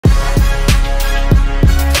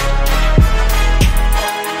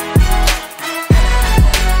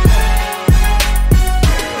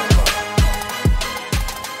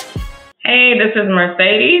This is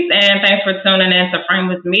Mercedes, and thanks for tuning in to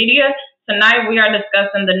Frameless Media. Tonight we are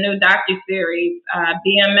discussing the new docuseries,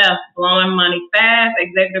 BMF, Blowing Money Fast,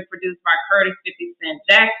 executive produced by Curtis 50 Cent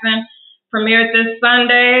Jackson. Premiered this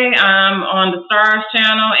Sunday on the Stars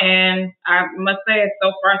channel, and I must say it's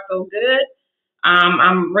so far so good.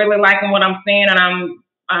 I'm really liking what I'm seeing, and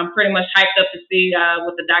I'm pretty much hyped up to see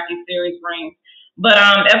what the docuseries brings. But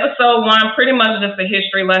episode 1, pretty much just a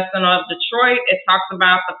history lesson of Detroit. It talks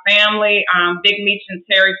about the family, Big Meech and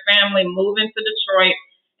Terry's family moving to Detroit,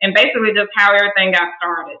 and basically just how everything got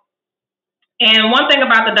started. And one thing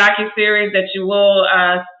about the docuseries that you will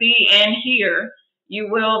see and hear, you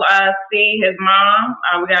will see his mom.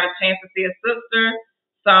 We got a chance to see his sister,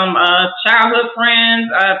 some childhood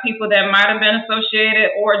friends, people that might have been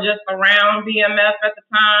associated or just around BMF at the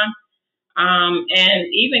time. And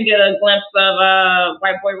even get a glimpse of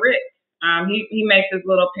White Boy Rick. He makes his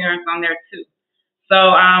little appearance on there too.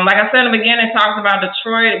 So, like I said in the beginning, it talks about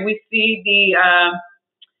Detroit. We see the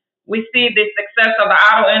success of the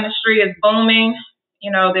auto industry is booming.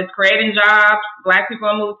 You know, it's creating jobs. Black people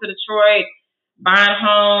are moving to Detroit, buying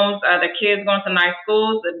homes. The kids going to nice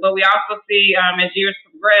schools. But we also see, as years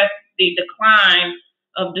progress, the decline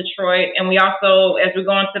of Detroit. And we also, as we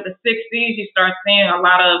go into the 60s, you start seeing a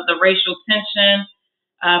lot of the racial tension,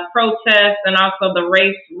 protests, and also the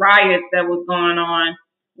race riots that was going on,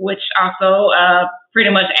 which also pretty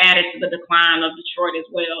much added to the decline of Detroit as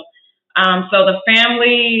well. So the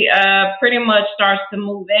family pretty much starts to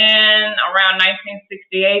move in around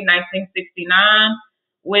 1968, 1969,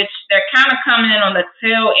 which they're kind of coming in on the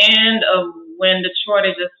tail end of when Detroit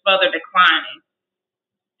is just further declining.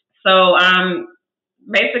 So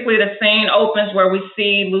basically, the scene opens where we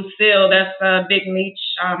see Lucille, that's Big Meech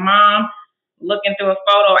mom, looking through a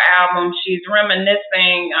photo album. She's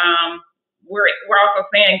reminiscing. We're also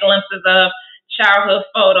seeing glimpses of childhood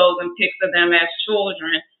photos and pics of them as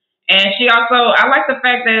children. And she also, I like the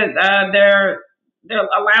fact that they're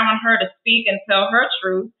allowing her to speak and tell her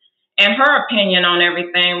truth and her opinion on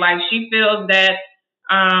everything. Like, she feels that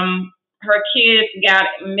her kids got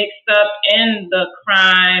mixed up in the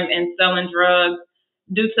crime and selling drugs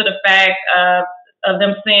due to the fact of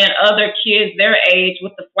them seeing other kids their age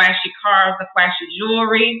with the flashy cars, the flashy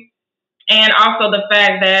jewelry, and also the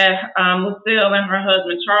fact that Lucille and her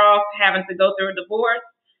husband Charles having to go through a divorce,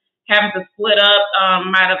 having to split up,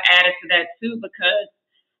 might have added to that too,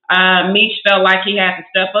 because Meech felt like he had to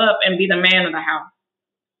step up and be the man of the house.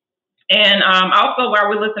 And also, while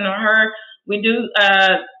we listen to her, we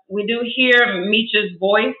do hear Meech's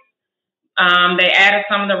voice. They added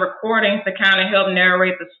some of the recordings to kind of help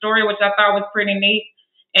narrate the story, which I thought was pretty neat.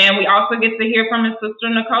 And we also get to hear from his sister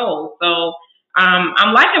Nicole. So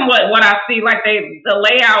I'm liking what I see. Like, the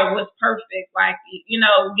layout was perfect. Like, you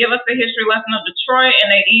know, give us a history lesson of Detroit, and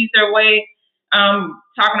they ease their way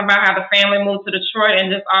talking about how the family moved to Detroit and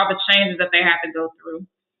just all the changes that they had to go through.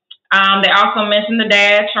 They also mentioned the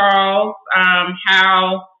dad, Charles,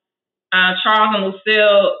 how Charles and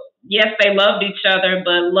Lucille, yes, they loved each other,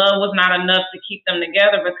 but love was not enough to keep them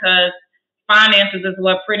together because finances is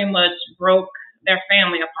what pretty much broke their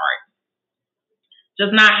family apart.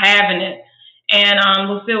 Just not having it. And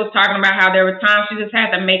Lucille was talking about how there were times she just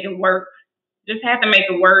had to make it work. Just had to make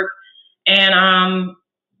it work. And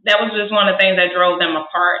that was just one of the things that drove them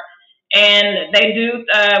apart. And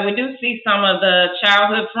we do see some of the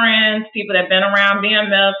childhood friends, people that have been around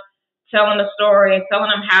BMF, telling the story and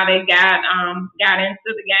telling them how they got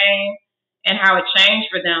into the game and how it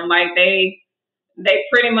changed for them. Like, they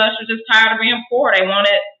pretty much were just tired of being poor. They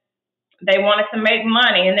wanted to make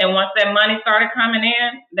money, and then once that money started coming in,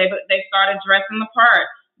 they started dressing the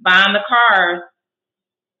part, buying the cars.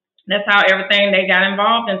 That's how everything they got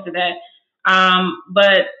involved into that.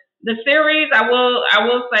 But the series, I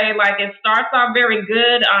will say, like, it starts off very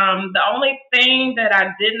good. The only thing that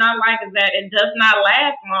I did not like is that it does not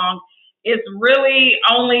last long. It's really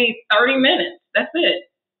only 30 minutes. That's it.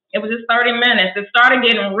 It was just 30 minutes. It started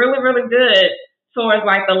getting really, really good towards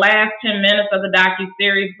like the last 10 minutes of the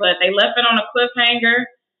docuseries, but they left it on a cliffhanger.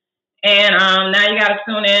 And now you got to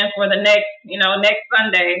tune in for the next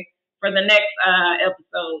Sunday for the next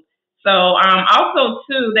episode. So also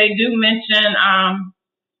too, they do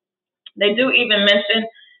even mention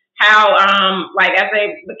how like, as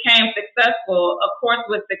they became successful, of course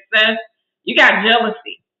with success, you got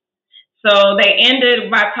jealousy. So they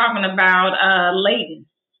ended by talking about Layden.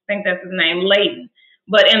 I think that's his name, Layden.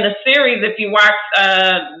 But in the series, if you watch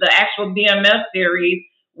the actual BMF series,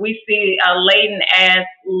 we see Layden as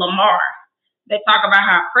Lamar. They talk about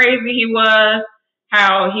how crazy he was,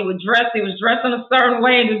 how he would dress. He was dressed in a certain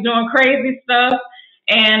way and just doing crazy stuff.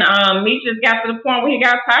 And Meech just got to the point where he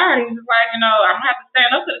got tired. He was just like, I'm gonna have to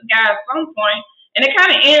stand up to this guy at some point. And it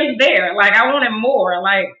kind of ends there. Like I wanted more.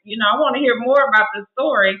 Like I want to hear more about this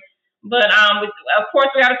story. But of course,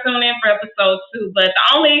 we got to tune in for episode 2. But the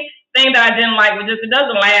only thing that I didn't like was just it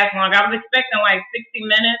doesn't last long. I was expecting like 60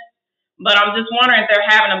 minutes, but I'm just wondering if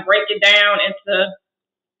they're having to break it down into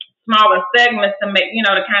smaller segments to make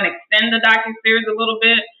to kind of extend the docuseries a little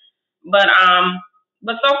bit. But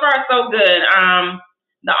so far so good.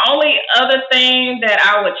 The only other thing that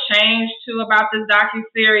I would change to about this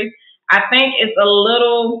docuseries, I think it's a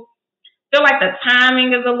little. Feel like the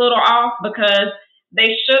timing is a little off because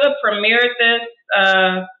they should have premiered this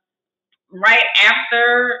right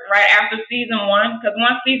after season 1. Because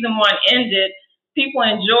once season 1 ended, people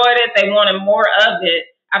enjoyed it. They wanted more of it.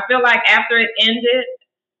 I feel like after it ended,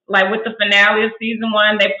 like with the finale of season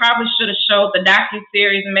 1, they probably should have showed the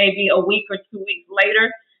docuseries maybe a week or 2 weeks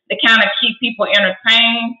later to kind of keep people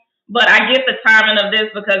entertained. But I get the timing of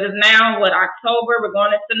this because it's now October. We're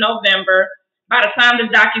going into November. By the time this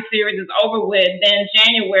docuseries is over with, then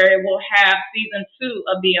January we'll have season 2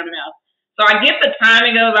 of BMF. So I get the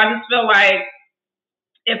timing of it. I just feel like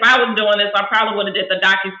if I was doing this, I probably would have did the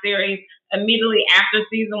docuseries immediately after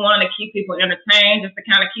season 1 to keep people entertained, just to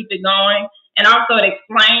kind of keep it going. And also, it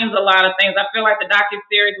explains a lot of things. I feel like the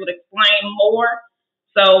docuseries would explain more.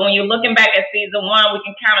 So when you're looking back at season 1, we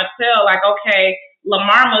can kind of tell, like, okay,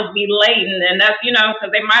 Lamar must be Layton, and that's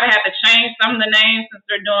because they might have had to change some of the names since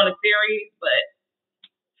they're doing a series. But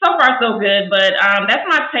so far, so good. But that's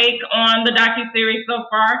my take on the docuseries so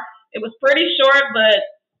far. It was pretty short, but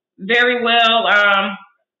very well.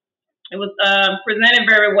 It was presented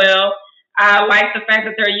very well. I like the fact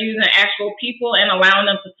that they're using actual people and allowing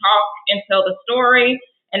them to talk and tell the story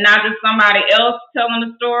and not just somebody else telling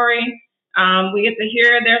the story. We get to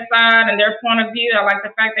hear their side and their point of view. I like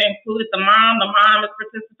the fact they included the mom. The mom is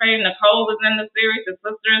participating. Nicole is in the series. The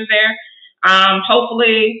sister is there.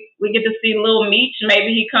 Hopefully, we get to see Lil Meech.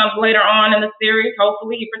 Maybe he comes later on in the series.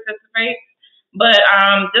 Hopefully, he participates. But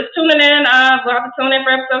just tuning in. We'll have to tune in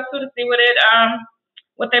for episode 2 to see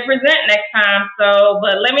what they present next time. So,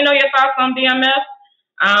 but let me know your thoughts on BMF.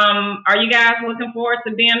 Are you guys looking forward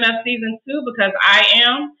to BMF season 2? Because I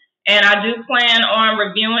am, and I do plan on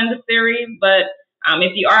reviewing the series. But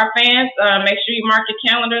if you are fans, make sure you mark your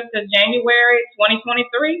calendars because January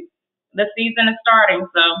 2023, the season is starting.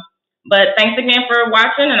 So, but thanks again for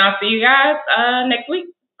watching, and I'll see you guys next week.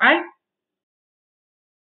 Bye.